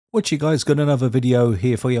What you guys, got another video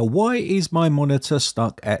here for you. Why is my monitor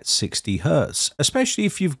stuck at 60 Hertz? Especially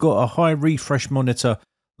if you've got a high refresh monitor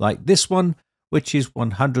like this one, which is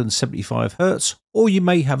 175 Hertz, or you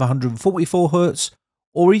may have 144 Hertz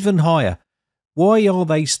or even higher. Why are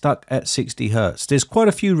they stuck at 60 Hertz? There's quite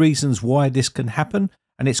a few reasons why this can happen,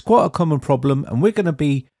 and it's quite a common problem, and we're going to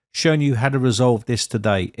be showing you how to resolve this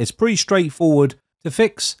today. It's pretty straightforward to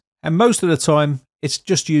fix, and most of the time it's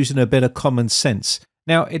just using a bit of common sense.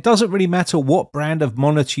 Now, it doesn't really matter what brand of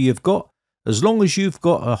monitor you've got, as long as you've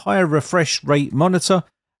got a higher refresh rate monitor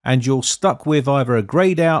and you're stuck with either a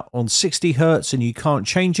grayed out on 60 Hertz and you can't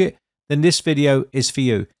change it, then this video is for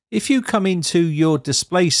you. If you come into your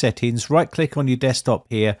display settings, right click on your desktop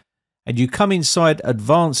here, and you come inside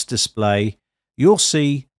advanced display, you'll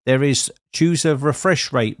see there is choose a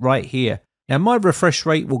refresh rate right here. Now, my refresh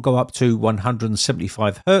rate will go up to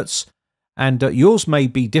 175 Hertz. And yours may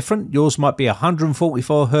be different. Yours might be a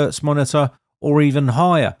 144 Hertz monitor or even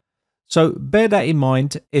higher. So bear that in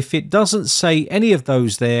mind. If it doesn't say any of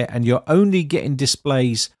those there and you're only getting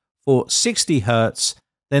displays for 60 Hertz,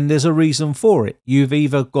 then there's a reason for it. You've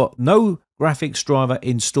either got no graphics driver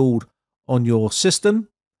installed on your system,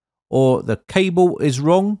 or the cable is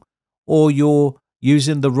wrong, or you're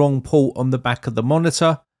using the wrong port on the back of the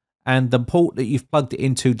monitor, and the port that you've plugged it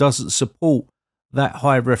into doesn't support that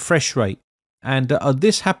high refresh rate. And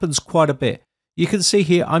this happens quite a bit. You can see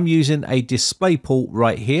here I'm using a display port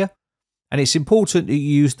right here, and it's important that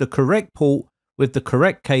you use the correct port with the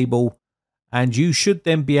correct cable, and you should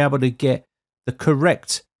then be able to get the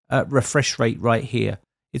correct refresh rate right here.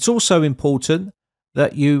 It's also important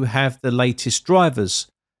that you have the latest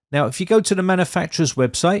drivers. Now, if you go to the manufacturer's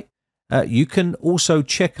website, you can also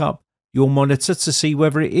check up your monitor to see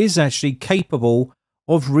whether it is actually capable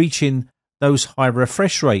of reaching those high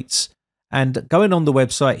refresh rates. And going on the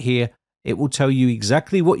website here, it will tell you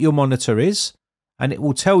exactly what your monitor is, and it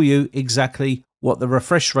will tell you exactly what the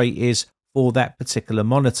refresh rate is for that particular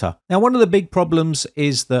monitor. Now, one of the big problems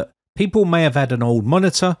is that people may have had an old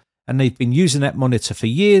monitor and they've been using that monitor for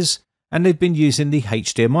years, and they've been using the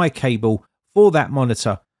HDMI cable for that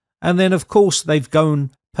monitor. And then, of course, they've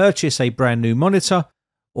gone purchase a brand new monitor,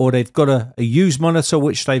 or they've got a used monitor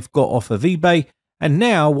which they've got off of eBay. And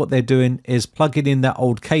now what they're doing is plugging in that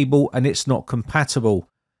old cable, and it's not compatible.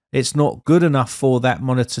 It's not good enough for that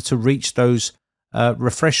monitor to reach those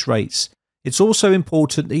refresh rates. It's also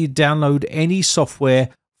important that you download any software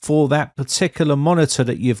for that particular monitor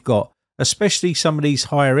that you've got, especially some of these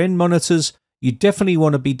higher end monitors. You definitely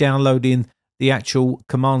want to be downloading the actual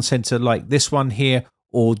command center like this one here,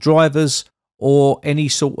 or drivers, or any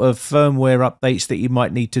sort of firmware updates that you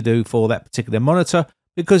might need to do for that particular monitor,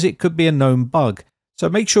 because it could be a known bug. So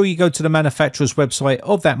make sure you go to the manufacturer's website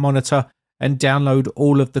of that monitor and download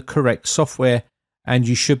all of the correct software, and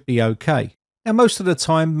you should be okay. Now, most of the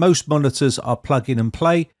time, most monitors are plug in and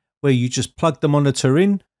play, where you just plug the monitor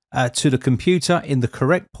in to the computer in the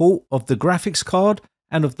correct port of the graphics card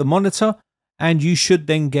and of the monitor, and you should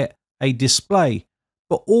then get a display.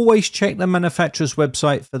 But always check the manufacturer's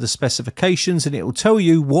website for the specifications, and it will tell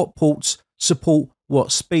you what ports support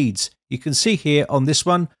what speeds. You can see here on this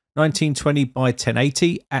one, 1920 by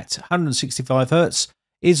 1080 at 165 Hertz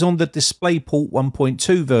is on the DisplayPort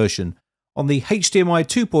 1.2 version. On the HDMI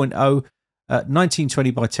 2.0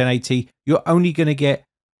 1920 by 1080, you're only going to get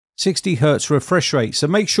 60 Hertz refresh rate. So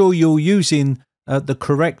make sure you're using the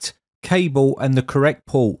correct cable and the correct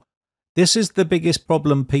port. This is the biggest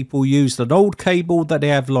problem. People use an old cable that they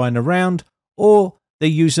have lying around, or they're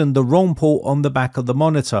using the wrong port on the back of the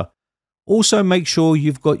monitor. Also, make sure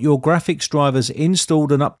you've got your graphics drivers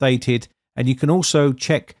installed and updated, and you can also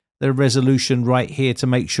check the resolution right here to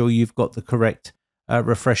make sure you've got the correct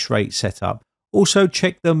refresh rate set up. Also,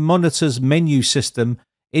 check the monitor's menu system.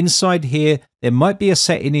 Inside here, there might be a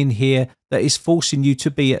setting in here that is forcing you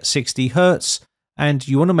to be at 60 Hertz, and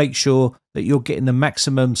you want to make sure that you're getting the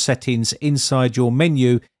maximum settings inside your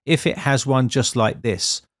menu if it has one just like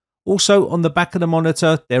this. Also, on the back of the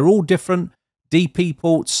monitor, they're all different DP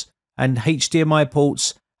ports and HDMI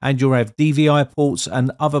ports, and you'll have DVI ports and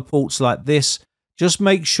other ports like this. Just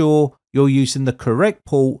make sure you're using the correct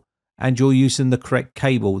port and you're using the correct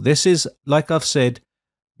cable. This is, like I've said,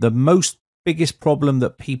 the biggest problem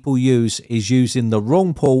that people use is using the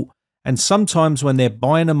wrong port. And sometimes when they're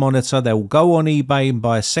buying a monitor, they'll go on eBay and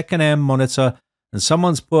buy a second-hand monitor, and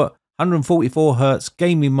someone's put 144 Hertz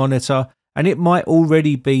gaming monitor, and it might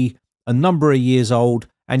already be a number of years old,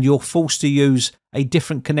 and you're forced to use a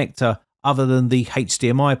different connector other than the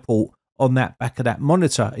HDMI port on that back of that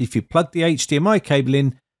monitor. If you plug the HDMI cable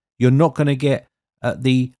in, you're not going to get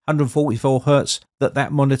the 144 Hertz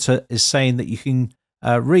that monitor is saying that you can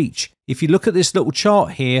reach. If you look at this little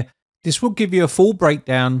chart here, this will give you a full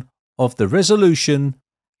breakdown of the resolution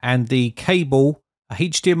and the cable, a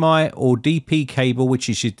HDMI or DP cable, which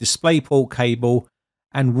is your DisplayPort cable,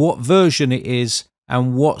 and what version it is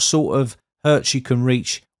and what sort of hertz you can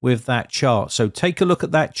reach with that chart. So take a look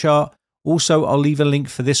at that chart. Also, I'll leave a link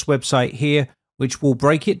for this website here, which will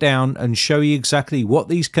break it down and show you exactly what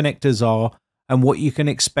these connectors are and what you can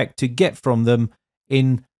expect to get from them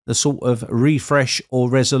in the sort of refresh or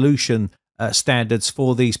resolution standards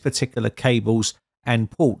for these particular cables and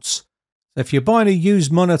ports. So if you're buying a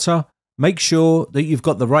used monitor, make sure that you've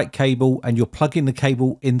got the right cable and you're plugging the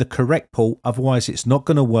cable in the correct port, otherwise it's not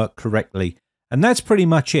going to work correctly. And that's pretty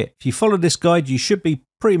much it. If you follow this guide, you should be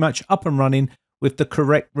pretty much up and running with the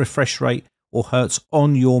correct refresh rate or hertz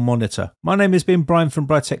on your monitor. My name has been Brian from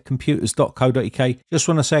briteccomputers.co.uk. Just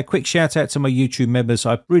want to say a quick shout out to my YouTube members.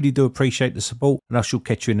 I really do appreciate the support, and I shall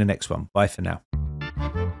catch you in the next one. Bye for now.